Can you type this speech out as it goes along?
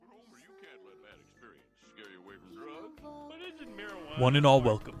One and all,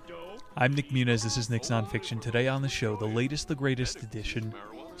 welcome. I'm Nick Muniz, this is Nick's Nonfiction. Today on the show, the latest, the greatest edition,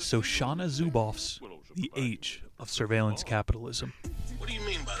 Shoshana Zuboff's The Age of Surveillance Capitalism. What do you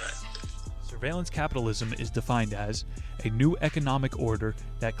mean by that? Surveillance capitalism is defined as a new economic order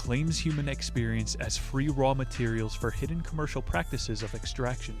that claims human experience as free raw materials for hidden commercial practices of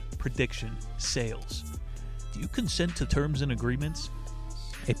extraction, prediction, sales. Do you consent to terms and agreements?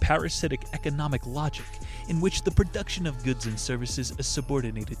 A parasitic economic logic in which the production of goods and services is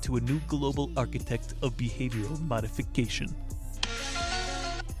subordinated to a new global architect of behavioral modification.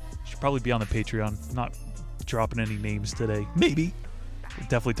 Should probably be on the Patreon. Not dropping any names today. Maybe. We're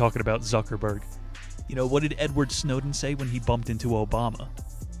definitely talking about Zuckerberg. You know, what did Edward Snowden say when he bumped into Obama?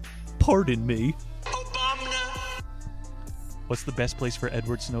 Pardon me. Obama. What's the best place for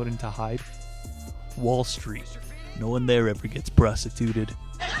Edward Snowden to hide? Wall Street. No one there ever gets prostituted.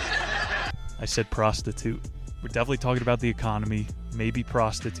 I said prostitute. We're definitely talking about the economy, maybe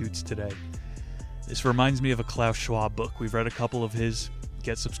prostitutes today. This reminds me of a Klaus Schwab book. We've read a couple of his.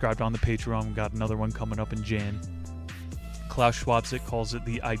 Get subscribed on the Patreon. We've got another one coming up in Jan. Klaus Schwab calls it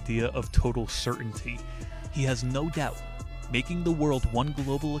the idea of total certainty. He has no doubt, making the world one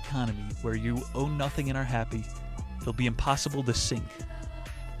global economy where you own nothing and are happy, it'll be impossible to sink.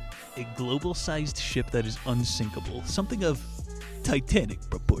 A global-sized ship that is unsinkable, something of Titanic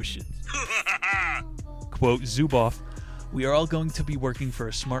proportions. Quote, Zuboff, we are all going to be working for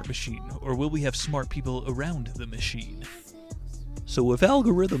a smart machine, or will we have smart people around the machine? So if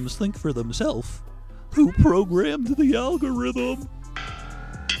algorithms think for themselves, who programmed the algorithm?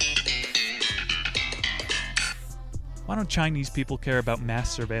 Why don't Chinese people care about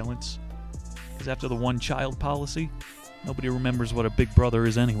mass surveillance? Because after the one-child policy, nobody remembers what a big brother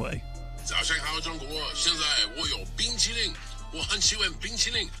is anyway.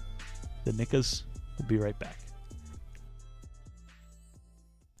 The Nickas will be right back.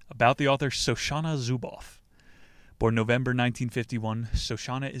 About the author Shoshana Zuboff. Born November 1951,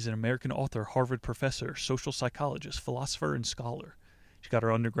 Shoshana is an American author, Harvard professor, social psychologist, philosopher, and scholar. She got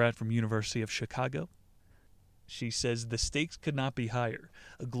her undergrad from University of Chicago. She says, the stakes could not be higher.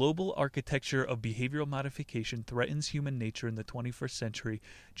 A global architecture of behavioral modification threatens human nature in the 21st century,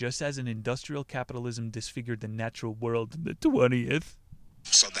 just as an industrial capitalism disfigured the natural world in the 20th.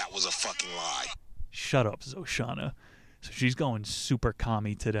 So that was a fucking lie. Shut up, Shoshana. So she's going super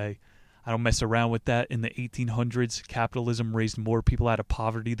commie today. I don't mess around with that. In the 1800s, capitalism raised more people out of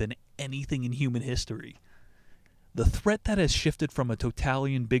poverty than anything in human history. The threat that has shifted from a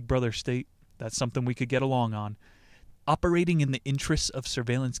totalitarian Big Brother state, that's something we could get along on, operating in the interests of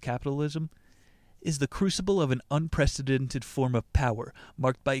surveillance capitalism, is the crucible of an unprecedented form of power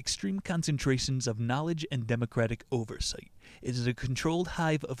marked by extreme concentrations of knowledge and democratic oversight. It is a controlled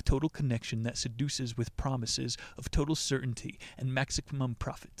hive of total connection that seduces with promises of total certainty and maximum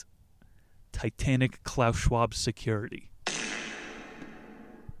profit. Titanic Klaus Schwab security.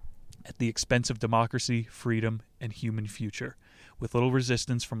 At the expense of democracy, freedom, and human future. With little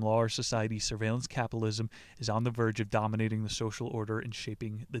resistance from law or society, surveillance capitalism is on the verge of dominating the social order and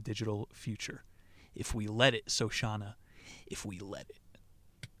shaping the digital future. If we let it, Shoshana, if we let it.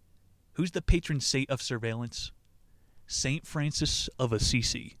 Who's the patron saint of surveillance? Saint Francis of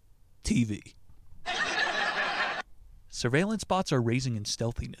Assisi, TV. Surveillance bots are raising in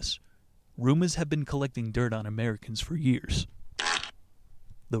stealthiness. Roombas have been collecting dirt on Americans for years.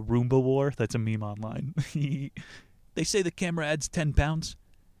 The Roomba War? That's a meme online. They say the camera adds 10 pounds.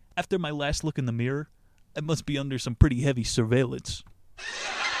 After my last look in the mirror, I must be under some pretty heavy surveillance.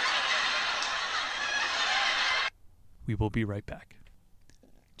 We will be right back.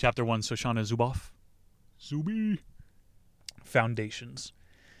 Chapter 1, Shoshana Zuboff. Zubi. Foundations.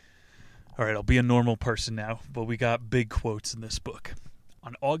 Alright, I'll be a normal person now, but we got big quotes in this book.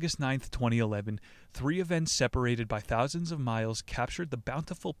 On August 9th, 2011, 3 events separated by thousands of miles captured the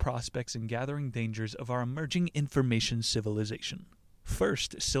bountiful prospects and gathering dangers of our emerging information civilization.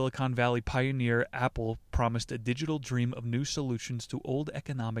 First, Silicon Valley pioneer Apple promised a digital dream of new solutions to old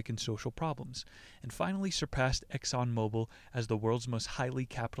economic and social problems, and finally surpassed ExxonMobil as the world's most highly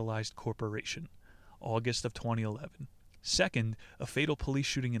capitalized corporation. August of 2011. Second, a fatal police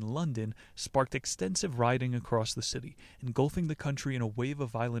shooting in London sparked extensive rioting across the city, engulfing the country in a wave of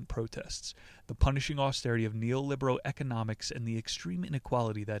violent protests, the punishing austerity of neoliberal economics and the extreme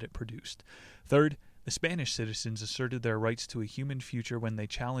inequality that it produced. Third, the Spanish citizens asserted their rights to a human future when they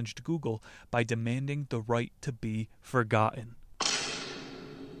challenged Google by demanding the right to be forgotten.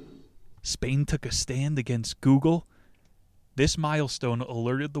 Spain took a stand against Google? This milestone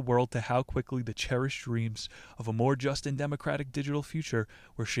alerted the world to how quickly the cherished dreams of a more just and democratic digital future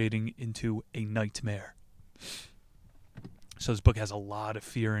were shading into a nightmare. So this book has a lot of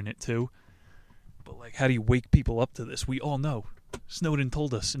fear in it too. But like, how do you wake people up to this? We all know. Snowden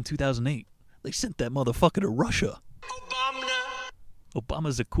told us in 2008. They sent that motherfucker to Russia.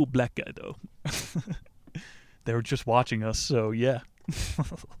 Obama's a cool black guy, though. They were just watching us, so yeah.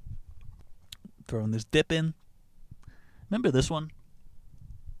 Throwing this dip in. Remember this one?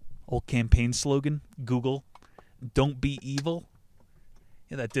 Old campaign slogan, Google, don't be evil.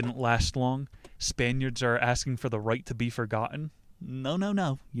 Yeah, that didn't last long. Spaniards are asking for the right to be forgotten. No, no,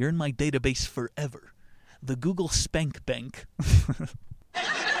 no. You're in my database forever. The Google Spank Bank.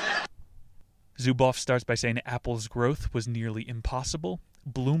 Zuboff starts by saying Apple's growth was nearly impossible.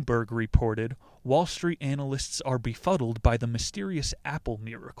 Bloomberg reported, Wall Street analysts are befuddled by the mysterious Apple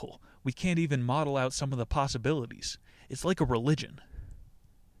miracle. We can't even model out some of the possibilities. It's like a religion.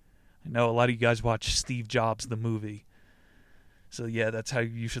 I know a lot of you guys watch Steve Jobs, the movie. So yeah, that's how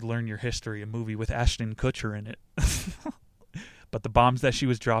you should learn your history, a movie with Ashton Kutcher in it. But the bombs that she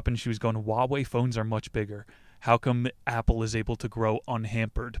was dropping, she was going, Huawei phones are much bigger. How come Apple is able to grow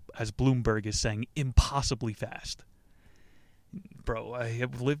unhampered, as Bloomberg is saying, impossibly fast? Bro, I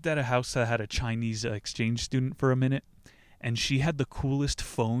have lived at a house that had a Chinese exchange student for a minute, and she had the coolest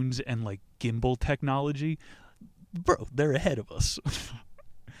phones and like gimbal technology. Bro, they're ahead of us.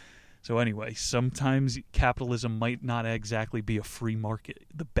 So anyway, sometimes capitalism might not exactly be a free market.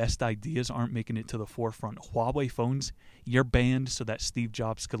 The best ideas aren't making it to the forefront. Huawei phones, you're banned so that Steve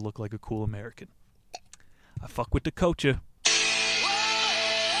Jobs could look like a cool American. I fuck with the culture.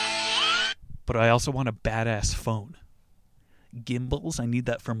 But I also want a badass phone. Gimbals, I need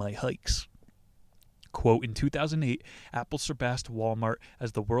that for my hikes. Quote, in 2008, Apple surpassed Walmart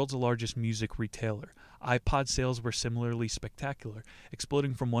as the world's largest music retailer. iPod sales were similarly spectacular,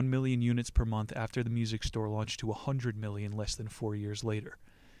 exploding from 1 million units per month after the music store launched to 100 million less than 4 years later.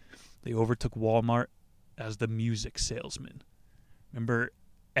 They overtook Walmart as the music salesman. Remember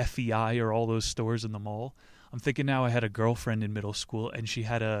FEI or all those stores in the mall? I'm thinking now I had a girlfriend in middle school and she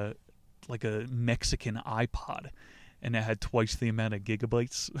had a Mexican iPod and it had twice the amount of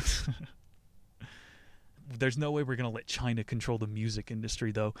gigabytes. There's no way we're going to let China control the music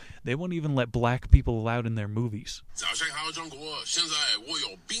industry, though. They won't even let black people allowed in their movies.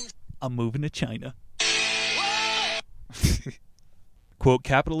 I'm moving to China. Quote,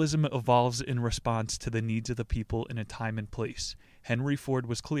 capitalism evolves in response to the needs of the people in a time and place. Henry Ford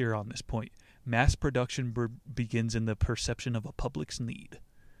was clear on this point. Mass production begins in the perception of a public's need.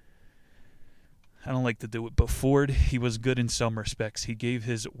 I don't like to do it, but Ford, he was good in some respects. He gave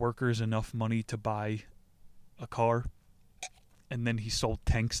his workers enough money to buy a car, and then he sold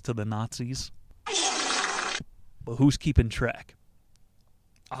tanks to the Nazis. But who's keeping track?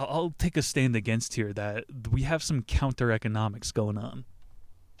 I'll take a stand against here that we have some counter economics going on.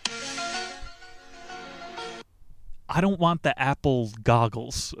 I don't want the Apple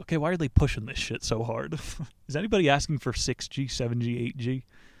goggles. Okay, why are they pushing this shit so hard? Is anybody asking for 6G, 7G, 8G?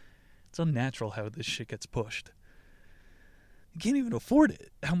 It's unnatural how this shit gets pushed. You can't even afford it.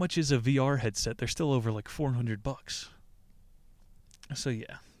 How much is a VR headset? They're still over like $400. So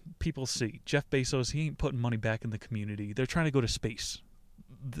yeah, people see. Jeff Bezos, he ain't putting money back in the community. They're trying to go to space.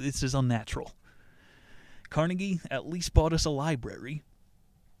 This is unnatural. Carnegie at least bought us a library.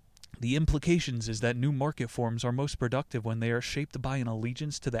 The implications is that new market forms are most productive when they are shaped by an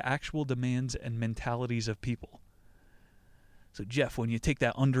allegiance to the actual demands and mentalities of people. So Jeff, when you take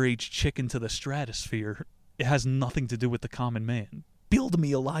that underage chick into the stratosphere, it has nothing to do with the common man. Build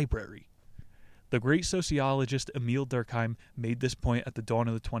me a library. The great sociologist Emile Durkheim made this point at the dawn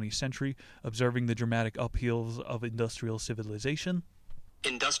of the 20th century, observing the dramatic upheavals of industrial civilization.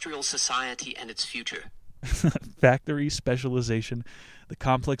 Industrial society and its future. Factory specialization, the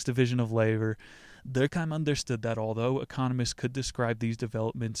complex division of labor. Durkheim understood that although economists could describe these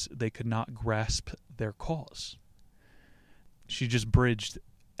developments, they could not grasp their cause. She just bridged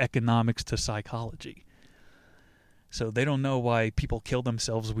economics to psychology. So they don't know why people kill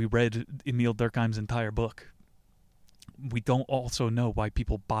themselves. We read Emile Durkheim's entire book. We don't also know why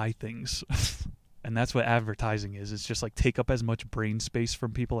people buy things. And that's what advertising is. It's just like take up as much brain space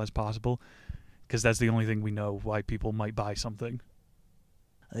from people as possible, because that's the only thing we know why people might buy something.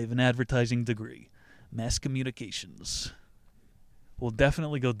 I have an advertising degree. Mass communications. We'll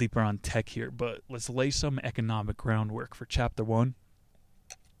definitely go deeper on tech here, but let's lay some economic groundwork for Chapter 1.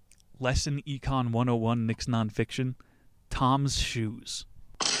 Lesson Econ 101, Nick's Nonfiction. Tom's Shoes.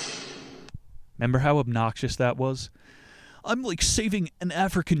 Remember how obnoxious that was? I'm like saving an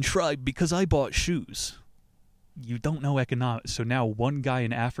African tribe because I bought shoes. You don't know economics, so now one guy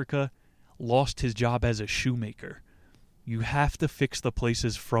in Africa lost his job as a shoemaker. You have to fix the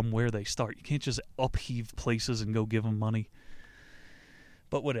places from where they start. You can't just upheave places and go give them money.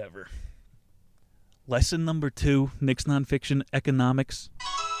 But whatever. Lesson number 2, Nick's Nonfiction Economics.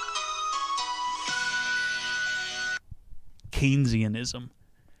 Keynesianism.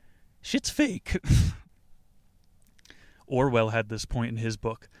 Shit's fake. Orwell had this point in his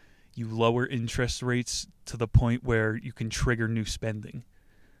book. You lower interest rates to the point where you can trigger new spending.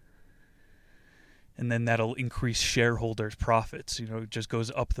 And then that'll increase shareholders' profits. You know, it just goes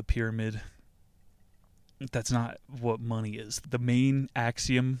up the pyramid. That's not what money is. The main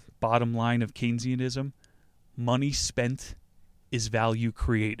axiom, bottom line of Keynesianism, money spent is value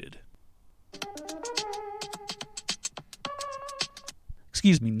created.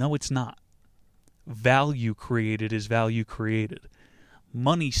 Excuse me, no it's not. Value created is value created.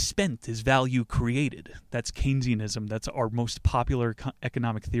 Money spent is value created. That's Keynesianism. That's our most popular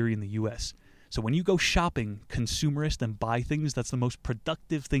economic theory in the U.S. So when you go shopping consumerist and buy things, that's the most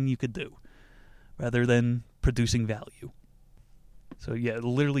productive thing you could do, rather than producing value. So yeah, it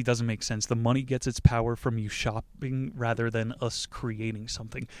literally doesn't make sense. The money gets its power from you shopping rather than us creating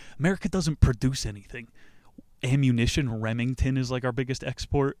something. America doesn't produce anything. Ammunition, Remington is like our biggest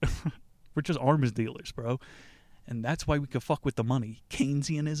export. We're just arms dealers, bro. And that's why we could fuck with the money.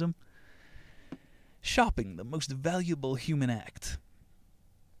 Keynesianism. Shopping, the most valuable human act.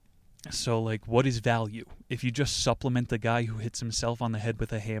 So, like, what is value? If you just supplement the guy who hits himself on the head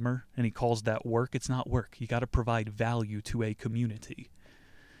with a hammer and he calls that work, it's not work. You got to provide value to a community.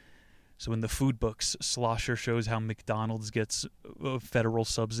 So in the food books, Schlosser shows how McDonald's gets federal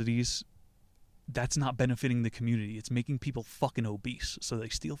subsidies. That's not benefiting the community. It's making people fucking obese, so they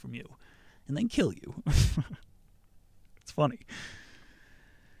steal from you and then kill you. It's funny.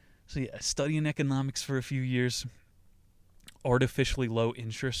 So yeah, studying economics for a few years, artificially low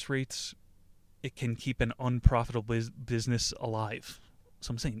interest rates, it can keep an unprofitable business alive.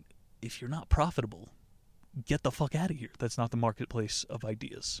 So I'm saying, if you're not profitable, get the fuck out of here. That's not the marketplace of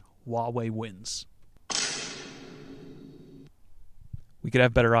ideas. Huawei wins. We could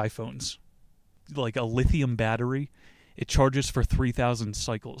have better iPhones. Like a lithium battery, it charges for 3,000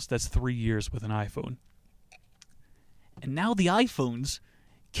 cycles. That's 3 years with an iPhone. And now the iPhones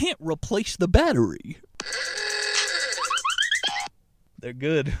can't replace the battery. They're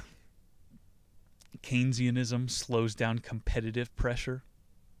good. Keynesianism slows down competitive pressure.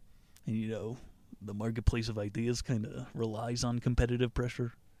 And, you know, the marketplace of ideas kind of relies on competitive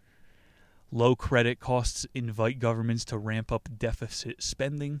pressure. Low credit costs invite governments to ramp up deficit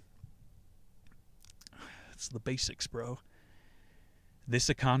spending. It's the basics, bro. This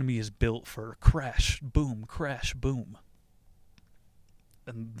economy is built for crash, boom, crash, boom.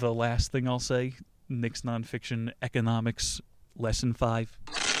 And the last thing I'll say, Nick's Nonfiction Economics, Lesson 5.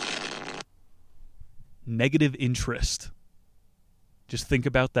 Negative interest. Just think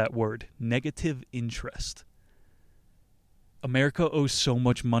about that word. Negative interest. America owes so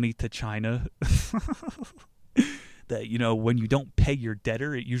much money to China that, you know, when you don't pay your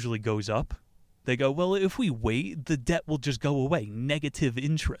debtor, it usually goes up. They go, well, if we wait, the debt will just go away. Negative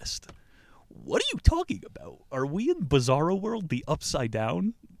interest. What are you talking about? Are we in Bizarro World, the upside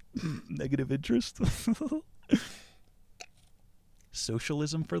down? Negative interest?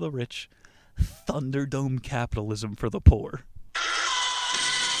 Socialism for the rich. Thunderdome capitalism for the poor.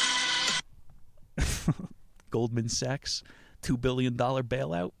 Goldman Sachs, $2 billion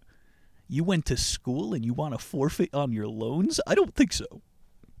bailout. You went to school and you want to forfeit on your loans? I don't think so.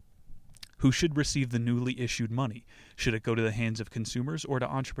 Who should receive the newly issued money? Should it go to the hands of consumers or to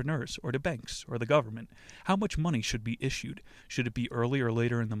entrepreneurs or to banks or the government? How much money should be issued? Should it be early or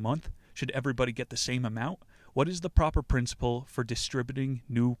later in the month? Should everybody get the same amount? What is the proper principle for distributing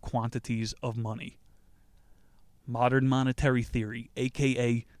new quantities of money? Modern monetary theory,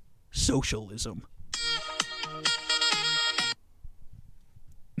 aka socialism.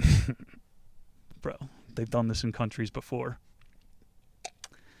 Bro, they've done this in countries before.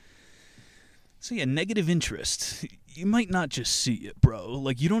 So yeah, negative interest. You might not just see it, bro.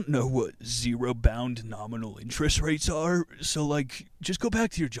 Like, you don't know what zero-bound nominal interest rates are. So, like, just go back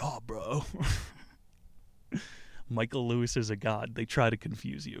to your job, bro. Michael Lewis is a god. They try to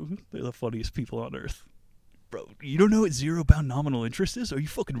confuse you. They're the funniest people on earth. Bro, you don't know what zero-bound nominal interest is? Are you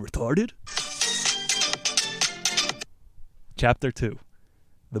fucking retarded? Chapter 2.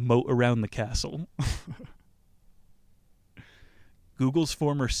 The moat around the castle. Google's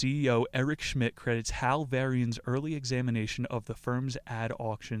former CEO Eric Schmidt credits Hal Varian's early examination of the firm's ad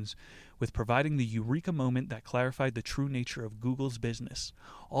auctions with providing the eureka moment that clarified the true nature of Google's business.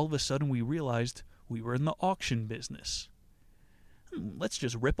 All of a sudden we realized we were in the auction business. Let's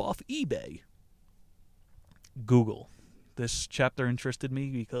just rip off eBay. Google. This chapter interested me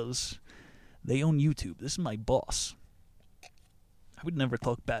because they own YouTube. This is my boss. I would never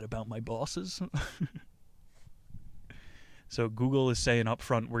talk bad about my bosses. So Google is saying up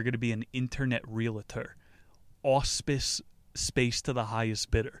front, we're going to be an internet realtor. Auspice space to the highest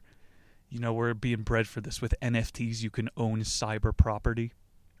bidder. You know, we're being bred for this. With NFTs, you can own cyber property.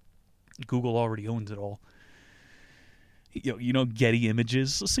 Google already owns it all. You know Getty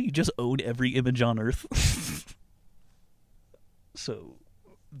Images? So you just own every image on Earth. So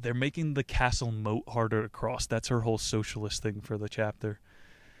they're making the castle moat harder to cross. That's her whole socialist thing for the chapter.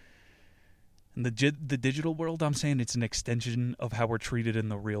 And the digital world, I'm saying it's an extension of how we're treated in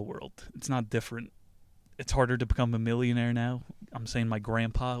the real world. It's not different. It's harder to become a millionaire now. I'm saying my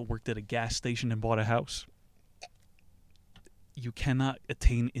grandpa worked at a gas station and bought a house. You cannot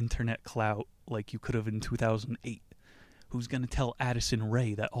attain internet clout like you could have in 2008. Who's going to tell Addison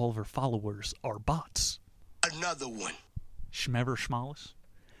Rae that all of her followers are bots? Another one. Schmever Schmallis.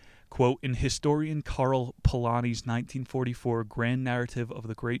 Quote, in historian Karl Polanyi's 1944 grand narrative of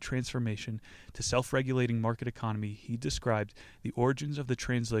the Great Transformation to self-regulating market economy, he described the origins of the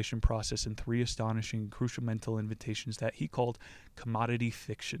translation process in 3 astonishing and crucial mental invitations that he called commodity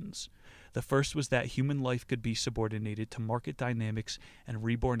fictions. The first was that human life could be subordinated to market dynamics and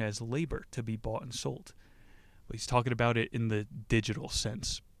reborn as labor to be bought and sold. But he's talking about it in the digital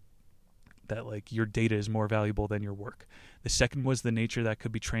sense, that like your data is more valuable than your work. The second was the nature that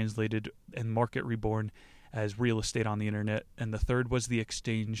could be translated and market reborn as real estate on the internet. And the third was the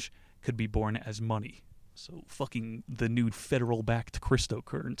exchange could be born as money. So fucking the new federal-backed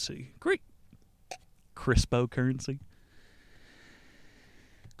cryptocurrency. Great. Crispo currency.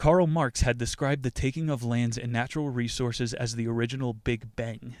 Karl Marx had described the taking of lands and natural resources as the original Big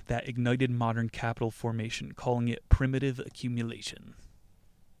Bang that ignited modern capital formation, calling it primitive accumulation.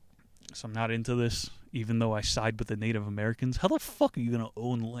 So I'm not into this, even though I side with the Native Americans. How the fuck are you going to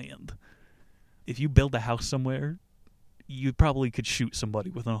own land? If you build a house somewhere, you probably could shoot somebody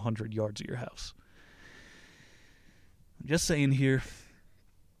within 100 yards of your house. I'm just saying here,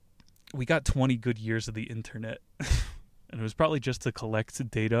 we got 20 good years of the internet. And it was probably just to collect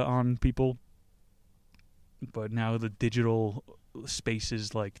data on people. But now the digital space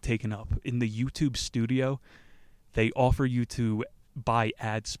is like taken up. In the YouTube studio, they offer you to buy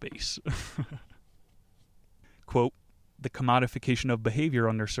ad space. Quote, the commodification of behavior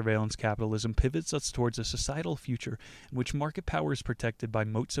under surveillance capitalism pivots us towards a societal future in which market power is protected by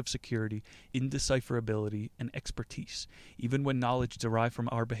moats of security, indecipherability, and expertise, even when knowledge derived from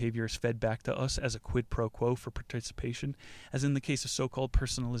our behavior is fed back to us as a quid pro quo for participation, as in the case of so-called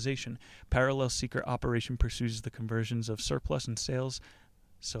personalization. Parallel secret operation pursues the conversions of surplus and sales.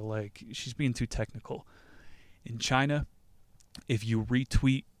 So, like, she's being too technical. In China, if you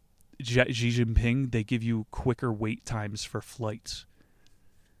retweet Xi Jinping, they give you quicker wait times for flights.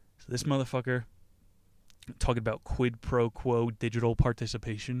 So this motherfucker, talking about quid pro quo digital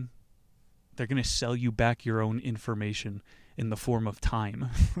participation, they're going to sell you back your own information in the form of time.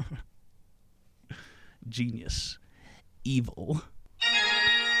 Genius. Evil.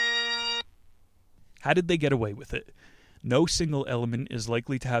 How did they get away with it? No single element is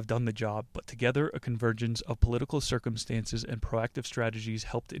likely to have done the job, but together a convergence of political circumstances and proactive strategies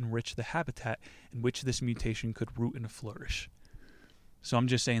helped enrich the habitat in which this mutation could root and flourish. So I'm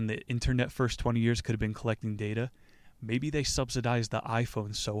just saying the internet first 20 years could have been collecting data. Maybe they subsidized the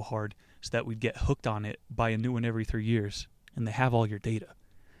iPhone so hard so that we'd get hooked on it, buy a new one every 3 years, and they have all your data.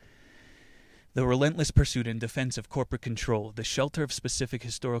 The relentless pursuit and defense of corporate control, the shelter of specific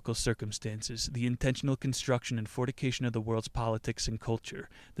historical circumstances, the intentional construction and fortification of the world's politics and culture,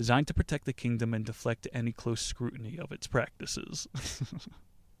 designed to protect the kingdom and deflect any close scrutiny of its practices.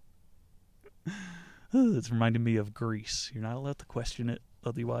 It's reminding me of Greece. You're not allowed to question it,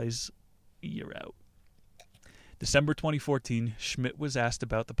 otherwise you're out. December 2014, Schmidt was asked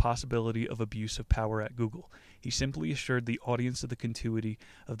about the possibility of abuse of power at Google. He simply assured the audience of the continuity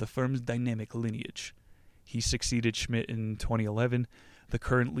of the firm's dynamic lineage. He succeeded Schmidt in 2011. The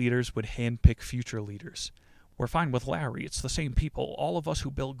current leaders would handpick future leaders. We're fine with Larry. It's the same people. All of us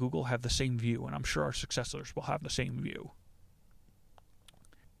who built Google have the same view, and I'm sure our successors will have the same view.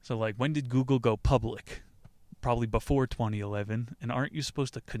 So, like, when did Google go public? Probably before 2011. And aren't you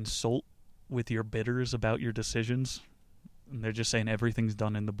supposed to consult with your bidders about your decisions? And they're just saying everything's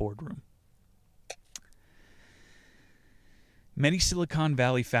done in the boardroom. Many Silicon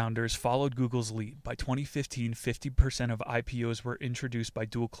Valley founders followed Google's lead. By 2015, 50% of IPOs were introduced by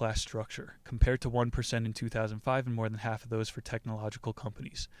dual-class structure, compared to 1% in 2005 and more than half of those for technological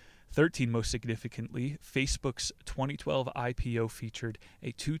companies. 13, most significantly, Facebook's 2012 IPO featured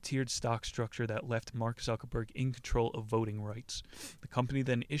a two-tiered stock structure that left Mark Zuckerberg in control of voting rights. The company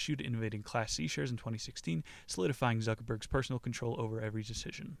then issued innovating Class C shares in 2016, solidifying Zuckerberg's personal control over every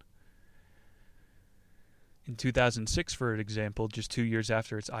decision. In 2006, for example, just 2 years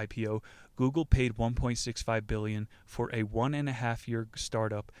after its IPO, Google paid $1.65 billion for a 1.5-year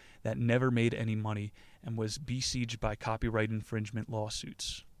startup that never made any money and was besieged by copyright infringement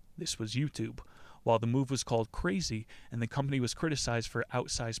lawsuits. This was YouTube. While the move was called crazy and the company was criticized for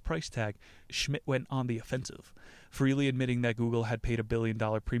outsized price tag, Schmidt went on the offensive, freely admitting that Google had paid $1 billion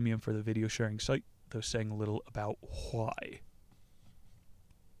premium for the video sharing site, though saying little about why.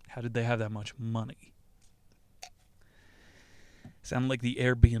 How did they have that much money? Sounded like the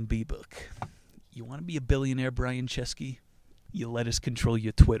Airbnb book. You want to be a billionaire, Brian Chesky? You let us control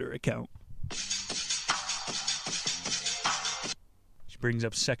your Twitter account. Which brings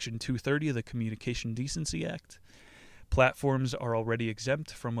up Section 230 of the Communication Decency Act. Platforms are already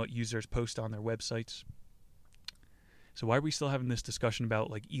exempt from what users post on their websites. So why are we still having this discussion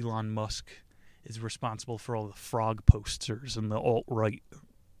about like Elon Musk is responsible for all the frog posters and the alt-right?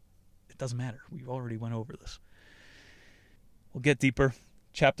 It doesn't matter. We've already went over this. We'll get deeper.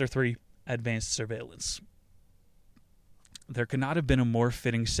 Chapter 3, Advanced Surveillance. There could not have been a more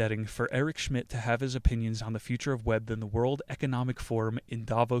fitting setting for Eric Schmidt to have his opinions on the future of web than the World Economic Forum in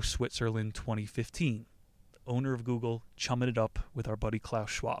Davos, Switzerland 2015. The owner of Google chummed it up with our buddy Klaus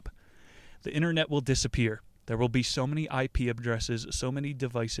Schwab. The internet will disappear. There will be so many IP addresses, so many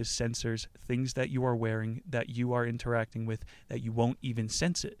devices, sensors, things that you are wearing, that you are interacting with, that you won't even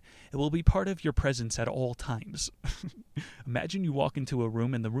sense it. It will be part of your presence at all times. Imagine you walk into a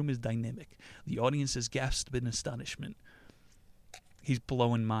room and the room is dynamic. The audience is gasped in astonishment. He's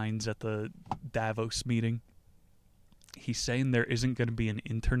blowing minds at the Davos meeting. He's saying there isn't going to be an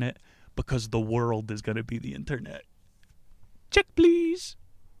internet because the world is going to be the internet. Check, please.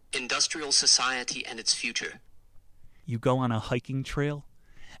 Industrial society and its future. You go on a hiking trail,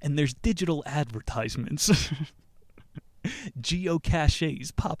 and there's digital advertisements.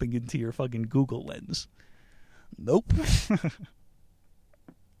 Geocaches popping into your fucking Google lens. Nope.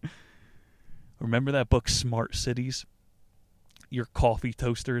 Remember that book, Smart Cities? Your coffee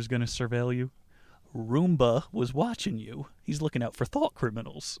toaster is going to surveil you. Roomba was watching you. He's looking out for thought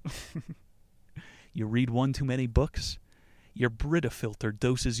criminals. You read one too many books, your Brita filter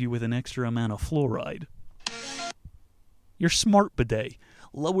doses you with an extra amount of fluoride. Your smart bidet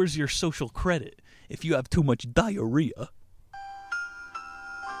lowers your social credit if you have too much diarrhea.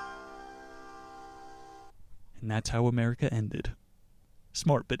 And that's how America ended.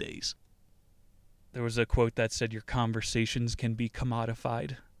 Smart bidets. There was a quote that said your conversations can be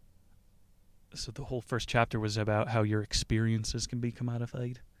commodified. So the whole first chapter was about how your experiences can be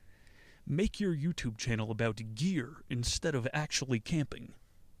commodified. Make your YouTube channel about gear instead of actually camping.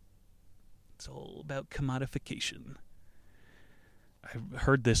 It's all about commodification. I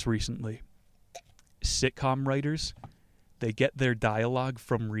heard this recently. Sitcom writers, they get their dialogue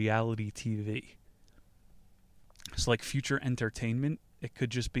from reality TV. It's like future entertainment. It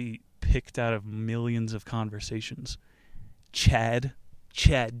could just be picked out of millions of conversations. Chad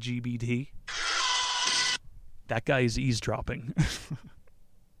GBT. That guy is eavesdropping.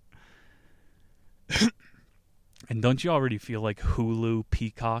 And don't you already feel like Hulu,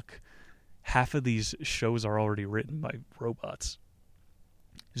 Peacock, half of these shows are already written by robots?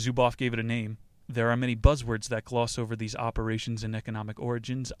 Zuboff gave it a name. There are many buzzwords that gloss over these operations and economic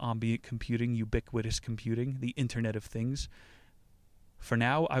origins: ambient computing, ubiquitous computing, the Internet of Things. For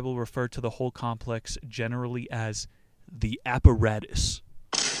now, I will refer to the whole complex generally as the apparatus.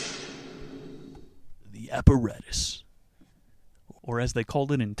 The apparatus. Or as they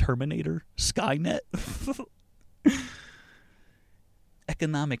called it in Terminator, Skynet.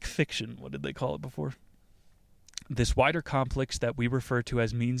 Economic fiction, what did they call it before? This wider complex that we refer to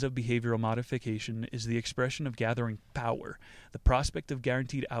as means of behavioral modification is the expression of gathering power. The prospect of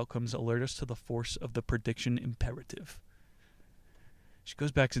guaranteed outcomes alert us to the force of the prediction imperative. She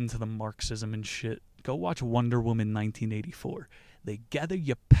goes back into the Marxism and shit. Go watch Wonder Woman 1984. They gather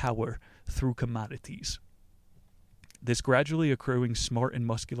your power through commodities. This gradually accruing smart and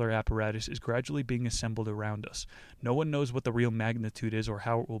muscular apparatus is gradually being assembled around us. No one knows what the real magnitude is or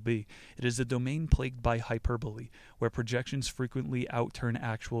how it will be. It is a domain plagued by hyperbole, where projections frequently outturn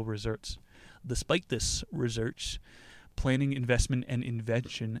actual results. Despite this research, planning, investment, and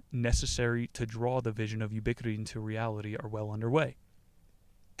invention necessary to draw the vision of ubiquity into reality are well underway.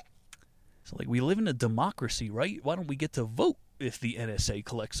 So, we live in a democracy, right? Why don't we get to vote if the NSA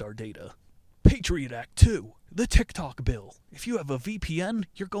collects our data? Patriot Act 2, the TikTok bill. If you have a VPN,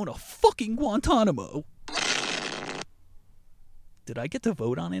 you're going to fucking Guantanamo. Did I get to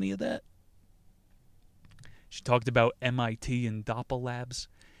vote on any of that? She talked about MIT and DAPA labs.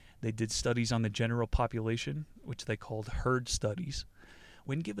 They did studies on the general population, which they called herd studies.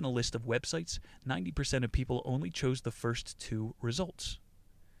 When given a list of websites, 90% of people only chose the first two results.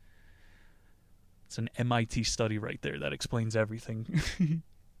 It's an MIT study right there that explains everything.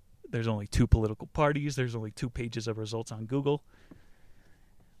 There's only 2 political parties. There's only 2 pages of results on Google.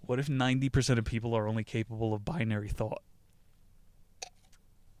 What if 90% of people are only capable of binary thought?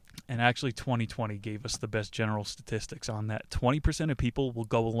 And actually 2020 gave us the best general statistics on that. 20% of people will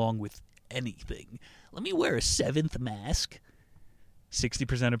go along with anything. Let me wear a 7th mask.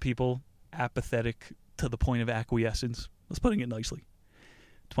 60% of people apathetic to the point of acquiescence. Let's putting it nicely.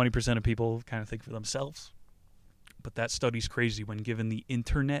 20% of people kind of think for themselves. But that study's crazy. When given the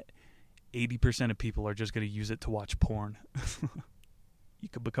internet, 80% of people are just going to use it to watch porn. You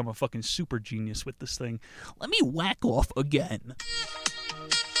could become a fucking super genius with this thing. Let me whack off again.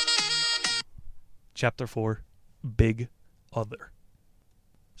 Chapter 4, Big Other.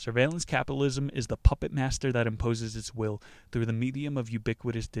 Surveillance capitalism is the puppet master that imposes its will through the medium of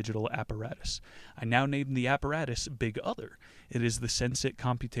ubiquitous digital apparatus. I now name the apparatus Big Other. It is the sensate,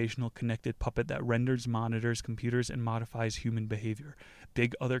 computational, connected puppet that renders, monitors, computers, and modifies human behavior.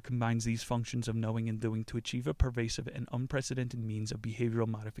 Big Other combines these functions of knowing and doing to achieve a pervasive and unprecedented means of behavioral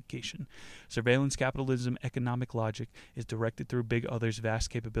modification. Surveillance capitalism economic logic is directed through Big Other's vast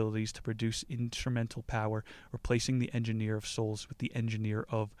capabilities to produce instrumental power, replacing the engineer of souls with the engineer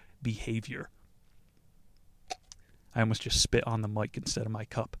of behavior. I almost just spit on the mic instead of my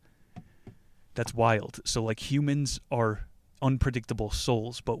cup. That's wild. So like humans are unpredictable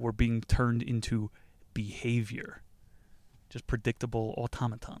souls, but we're being turned into behavior. Just predictable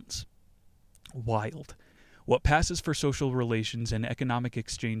automatons. Wild. What passes for social relations and economic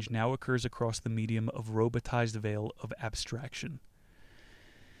exchange now occurs across the medium of robotized veil of abstraction.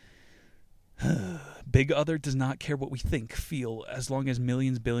 Big Other does not care what we think, feel, as long as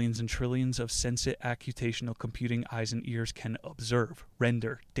millions, billions, and trillions of sensate, computational computing eyes and ears can observe,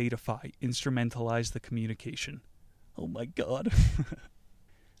 render, datify, instrumentalize the communication. Oh my god.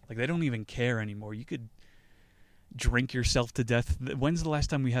 Like, they don't even care anymore. You could drink yourself to death. When's the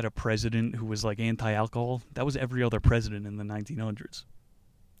last time we had a president who was, like, anti-alcohol? That was every other president in the 1900s.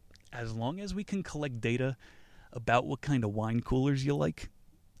 As long as we can collect data about what kind of wine coolers you like,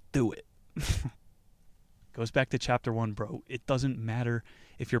 do it. Goes back to chapter 1, bro. It doesn't matter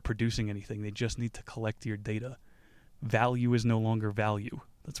if you're producing anything. They just need to collect your data. Value is no longer value.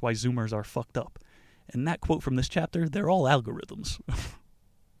 That's why Zoomers are fucked up. And that quote from this chapter, they're all algorithms.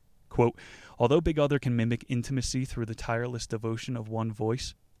 Quote, although Big Other can mimic intimacy through the tireless devotion of one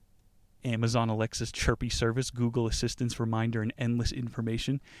voice, Amazon Alexa's chirpy service, Google Assistant's reminder, and endless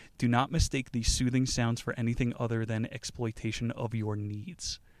information, do not mistake these soothing sounds for anything other than exploitation of your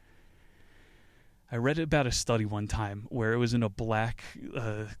needs. I read about a study one time where it was in a black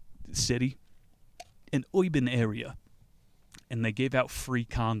city, an urban area, and they gave out free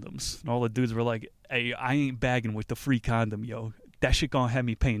condoms. And all the dudes were like, hey, I ain't bagging with the free condom, yo. That shit gonna have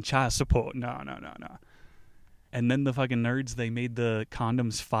me paying child support. No. And then the fucking nerds, they made the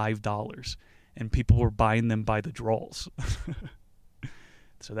condoms $5, and people were buying them by the draws.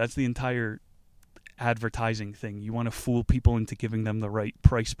 So that's the entire advertising thing. You want to fool people into giving them the right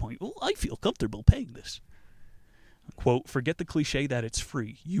price point. Well, I feel comfortable paying this. Quote, forget the cliche that it's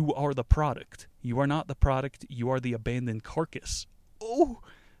free. You are the product. You are not the product. You are the abandoned carcass. Oh,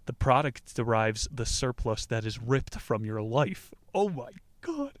 the product derives the surplus that is ripped from your life. Oh my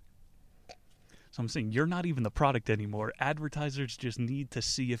God. So I'm saying you're not even the product anymore. Advertisers just need to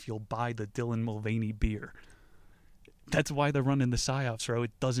see if you'll buy the Dylan Mulvaney beer. That's why they're running the psyops, bro.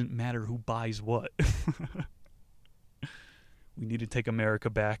 It doesn't matter who buys what. We need to take America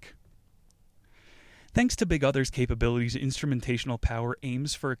back. Thanks to Big Other's capabilities, instrumentational power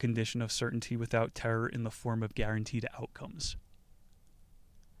aims for a condition of certainty without terror in the form of guaranteed outcomes.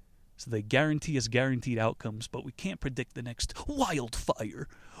 So they guarantee us guaranteed outcomes, but we can't predict the next wildfire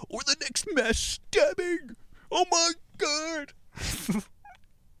or the next mass stabbing. Oh my God.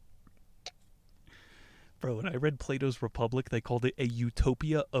 Bro, when I read Plato's Republic, they called it a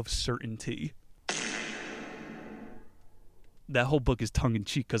utopia of certainty. That whole book is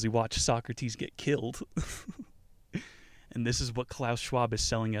tongue-in-cheek because he watched Socrates get killed. And this is what Klaus Schwab is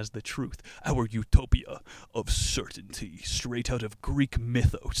selling as the truth. Our utopia of certainty, straight out of Greek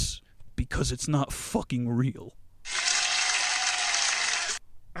mythos. Because it's not fucking real.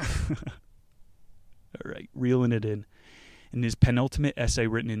 Alright, reeling it in. In his penultimate essay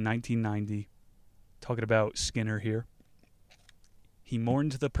written in 1990, talking about Skinner here, he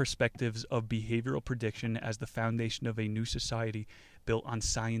mourned the perspectives of behavioral prediction as the foundation of a new society built on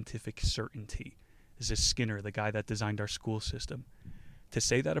scientific certainty. This is Skinner, the guy that designed our school system. To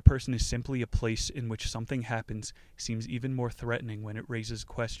say that a person is simply a place in which something happens seems even more threatening when it raises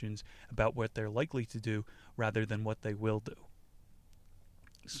questions about what they're likely to do rather than what they will do.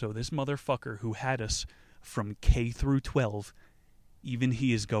 So this motherfucker who had us from K through 12, even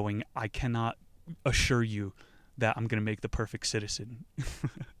he is going, I cannot assure you that I'm going to make the perfect citizen.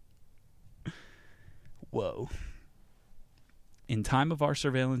 Whoa. In time of our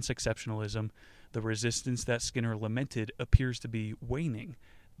surveillance exceptionalism, the resistance that Skinner lamented appears to be waning.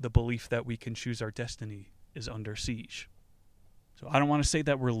 The belief that we can choose our destiny is under siege. So I don't want to say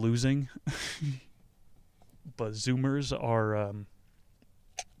that we're losing, but Zoomers are,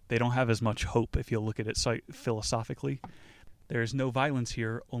 they don't have as much hope if you look at it philosophically. There is no violence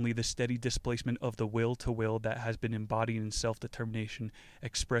here, only the steady displacement of the will to will that has been embodied in self-determination,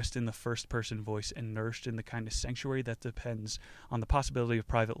 expressed in the first-person voice, and nourished in the kind of sanctuary that depends on the possibility of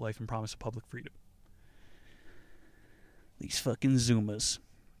private life and promise of public freedom. These fucking Zoomers.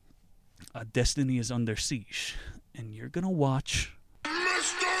 Our destiny is under siege, and you're gonna watch.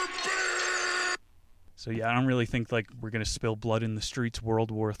 Mr. B! So yeah, I don't really think like we're gonna spill blood in the streets,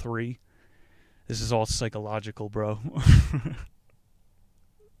 World War III. This is all psychological, bro.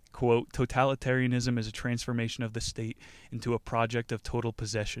 Quote, totalitarianism is a transformation of the state into a project of total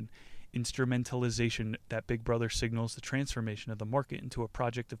possession. Instrumentalization that Big Brother signals the transformation of the market into a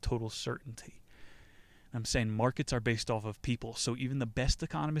project of total certainty. I'm saying markets are based off of people, so even the best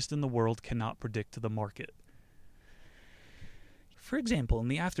economist in the world cannot predict the market. For example, in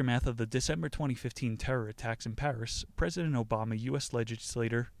the aftermath of the December 2015 terror attacks in Paris, President Obama, U.S.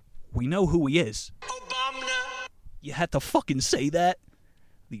 legislator, we know who he is. Obama! You had to fucking say that?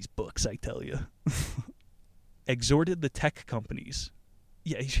 These books, I tell you. Exhorted the tech companies.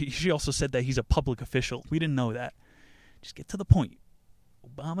 Yeah, she also said that he's a public official. We didn't know that. Just get to the point.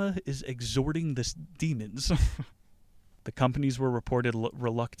 Obama is exhorting the demons. The companies were reported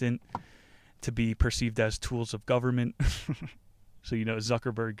reluctant to be perceived as tools of government. So, you know,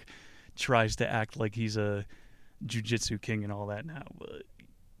 Zuckerberg tries to act like he's a jiu-jitsu king and all that now, but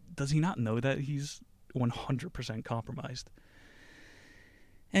does he not know that he's 100% compromised?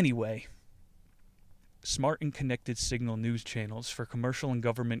 Anyway, smart and connected signal news channels for commercial and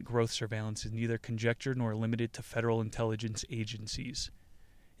government growth surveillance is neither conjecture nor limited to federal intelligence agencies.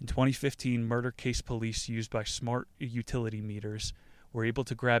 In 2015, murder case police used by smart utility meters were able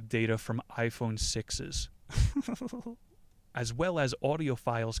to grab data from iPhone 6s, as well as audio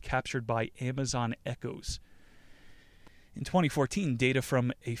files captured by Amazon Echoes. In 2014, data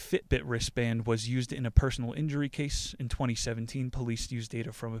from a Fitbit wristband was used in a personal injury case. In 2017, police used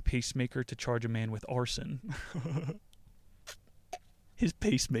data from a pacemaker to charge a man with arson. His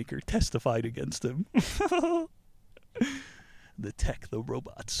pacemaker testified against him. The tech, the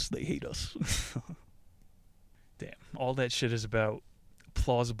robots, they hate us. Damn, all that shit is about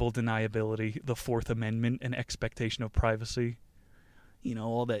plausible deniability, the Fourth Amendment, and expectation of privacy. You know,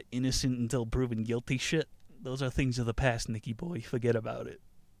 all that innocent until proven guilty shit. Those are things of the past, Nicky boy. Forget about it.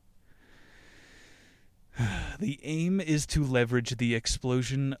 The aim is to leverage the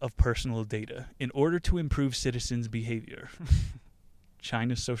explosion of personal data in order to improve citizens' behavior.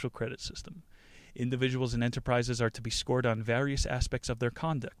 China's social credit system. Individuals and enterprises are to be scored on various aspects of their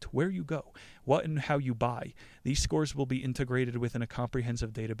conduct, where you go, what and how you buy. These scores will be integrated within a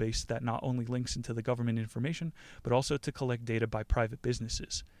comprehensive database that not only links into the government information, but also to collect data by private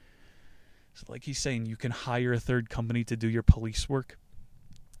businesses. So like he's saying, you can hire a third company to do your police work.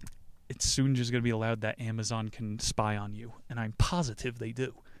 It's soon just going to be allowed that Amazon can spy on you, and I'm positive they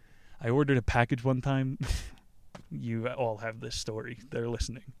do. I ordered a package one time. You all have this story. They're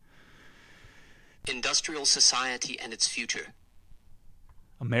listening. Industrial society and its future.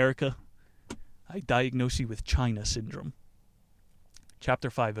 America, I diagnose you with China syndrome. Chapter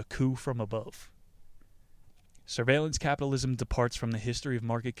 5, A Coup from Above. Surveillance capitalism departs from the history of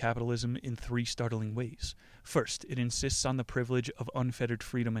market capitalism in three startling ways. First, it insists on the privilege of unfettered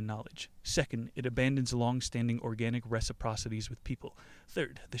freedom and knowledge. Second, it abandons long-standing organic reciprocities with people.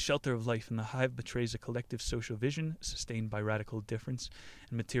 Third, the shelter of life in the hive betrays a collective social vision sustained by radical difference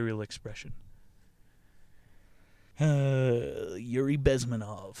and material expression. Yuri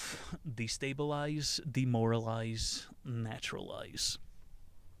Bezmenov. Destabilize, demoralize, naturalize.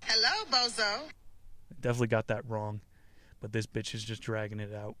 Hello, bozo. Definitely got that wrong, but this bitch is just dragging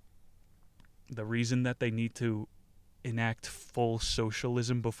it out. The reason that they need to enact full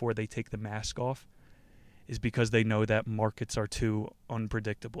socialism before they take the mask off is because they know that markets are too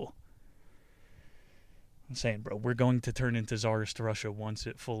unpredictable. I'm saying, bro, we're going to turn into Tsarist Russia once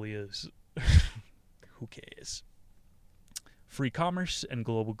it fully is. Who cares? Free commerce and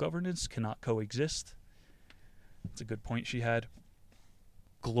global governance cannot coexist. That's a good point she had.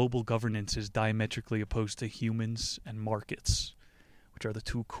 Global governance is diametrically opposed to humans and markets, which are the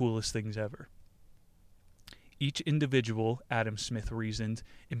two coolest things ever. Each individual, Adam Smith reasoned,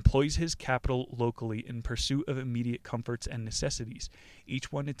 employs his capital locally in pursuit of immediate comforts and necessities.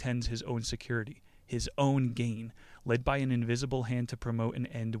 Each one attends his own security, his own gain, led by an invisible hand to promote an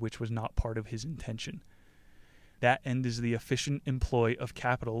end which was not part of his intention. That end is the efficient employ of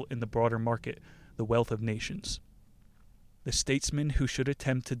capital in the broader market, the wealth of nations. The statesman who should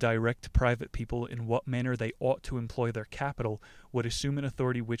attempt to direct private people in what manner they ought to employ their capital would assume an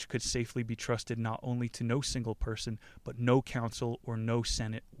authority which could safely be trusted not only to no single person, but no council or no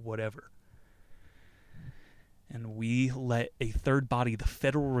senate whatever. And we let a third body, the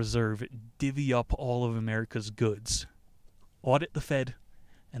Federal Reserve, divvy up all of America's goods, audit the Fed,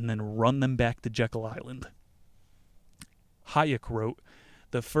 and then run them back to Jekyll Island. Hayek wrote,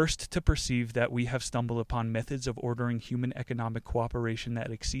 "The first to perceive that we have stumbled upon methods of ordering human economic cooperation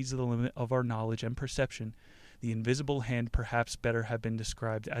that exceeds the limit of our knowledge and perception, the invisible hand perhaps better have been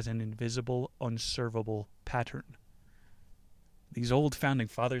described as an invisible, unservable pattern." These old founding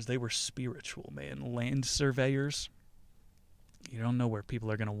fathers, they were spiritual, man. Land surveyors. You don't know where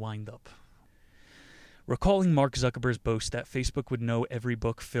people are going to wind up. Recalling Mark Zuckerberg's boast that Facebook would know every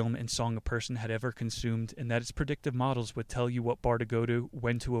book, film, and song a person had ever consumed, and that its predictive models would tell you what bar to go to,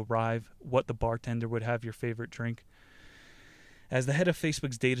 when to arrive, what the bartender would have your favorite drink. As the head of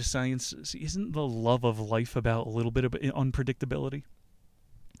Facebook's data science, isn't the love of life about a little bit of unpredictability?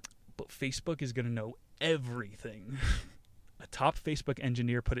 But Facebook is going to know everything. A top Facebook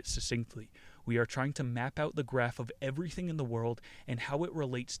engineer put it succinctly: "We are trying to map out the graph of everything in the world and how it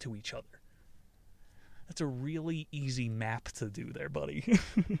relates to each other." That's a really easy map to do there, buddy.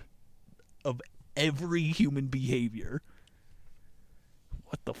 Of every human behavior.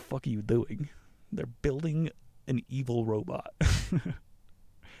 What the fuck are you doing? They're building an evil robot.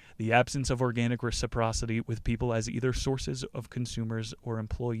 The absence of organic reciprocity with people as either sources of consumers or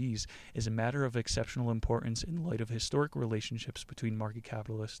employees is a matter of exceptional importance in light of historic relationships between market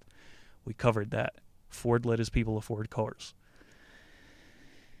capitalists. We covered that. Ford let his people afford cars.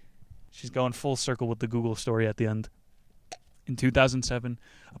 She's going full circle with the Google story at the end. In 2007,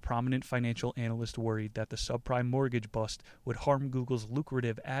 a prominent financial analyst worried that the subprime mortgage bust would harm Google's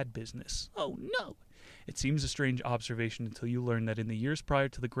lucrative ad business. Oh no! It seems a strange observation until you learn that in the years prior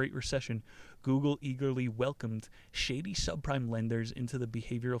to the Great Recession, Google eagerly welcomed shady subprime lenders into the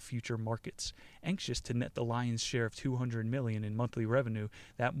behavioral future markets. Anxious to net the lion's share of $200 million in monthly revenue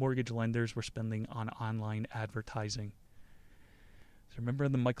that mortgage lenders were spending on online advertising. So remember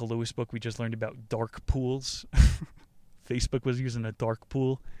in the Michael Lewis book we just learned about dark pools? Facebook was using a dark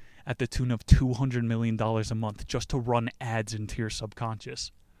pool at the tune of $200 million a month just to run ads into your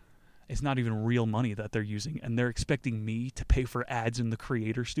subconscious. It's not even real money that they're using, and they're expecting me to pay for ads in the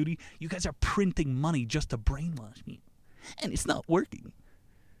creator studio. You guys are printing money just to brainwash me, and it's not working.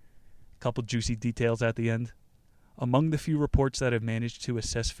 A couple juicy details at the end. Among the few reports that have managed to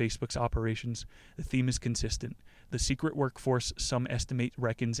assess Facebook's operations, the theme is consistent. The secret workforce, some estimate,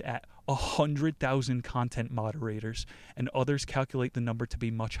 reckons at 100,000 content moderators, and others calculate the number to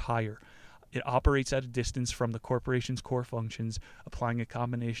be much higher. It operates at a distance from the corporation's core functions, applying a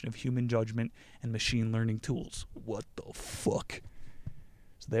combination of human judgment and machine learning tools. What the fuck?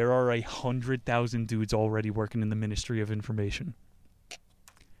 So there are 100,000 dudes already working in the Ministry of Information.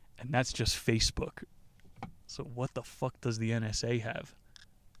 And that's just Facebook. So what the fuck does the NSA have?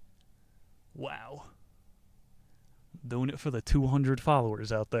 Wow. Doing it for the 200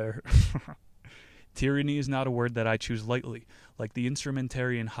 followers out there. Tyranny is not a word that I choose lightly. Like the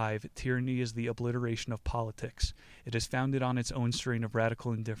instrumentarian hive, tyranny is the obliteration of politics. It is founded on its own strain of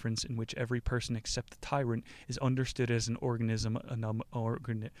radical indifference in which every person except the tyrant is understood as an organism.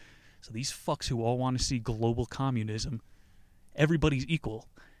 So these fucks who all want to see global communism, everybody's equal.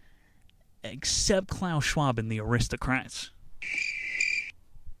 Except Klaus Schwab and the aristocrats.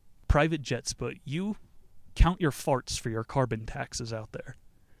 Private jets, but you count your farts for your carbon taxes out there.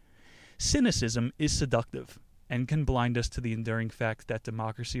 Cynicism is seductive and can blind us to the enduring fact that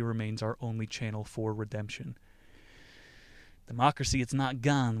democracy remains our only channel for redemption. Democracy, it's not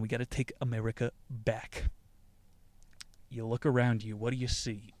gone. We got to take America back. You look around you, what do you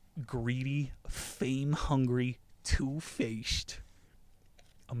see? Greedy, fame-hungry, two-faced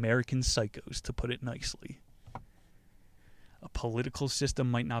American psychos, to put it nicely. A political system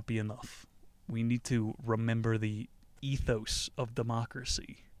might not be enough. We need to remember the ethos of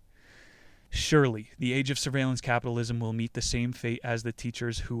democracy. Surely, the age of surveillance capitalism will meet the same fate as the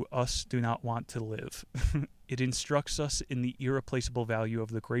teachers who us do not want to live. It instructs us in the irreplaceable value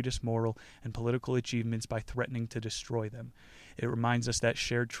of the greatest moral and political achievements by threatening to destroy them. It reminds us that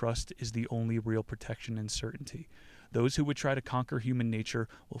shared trust is the only real protection and certainty. Those who would try to conquer human nature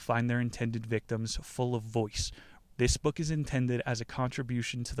will find their intended victims full of voice. This book is intended as a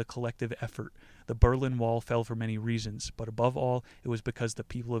contribution to the collective effort. The Berlin Wall fell for many reasons, but above all, it was because the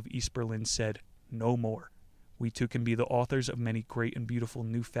people of East Berlin said, "No more." We too can be the authors of many great and beautiful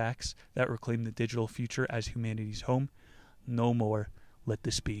new facts that reclaim the digital future as humanity's home. No more. Let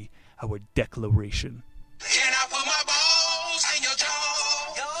this be our declaration. Can I put my balls in your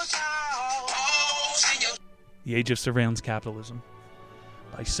jaw? Your jaw. Balls in your... The Age of Surveillance Capitalism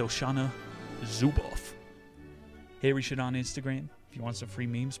by Shoshana Zuboff. Hey, reach it on Instagram. If you want some free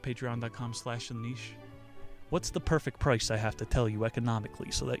memes, patreon.com/niche. What's the perfect price I have to tell you economically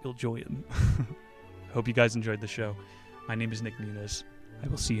so that you'll join? Hope you guys enjoyed the show. My name is Nick Muniz. I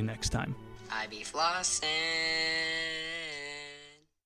will see you next time. I be flossing.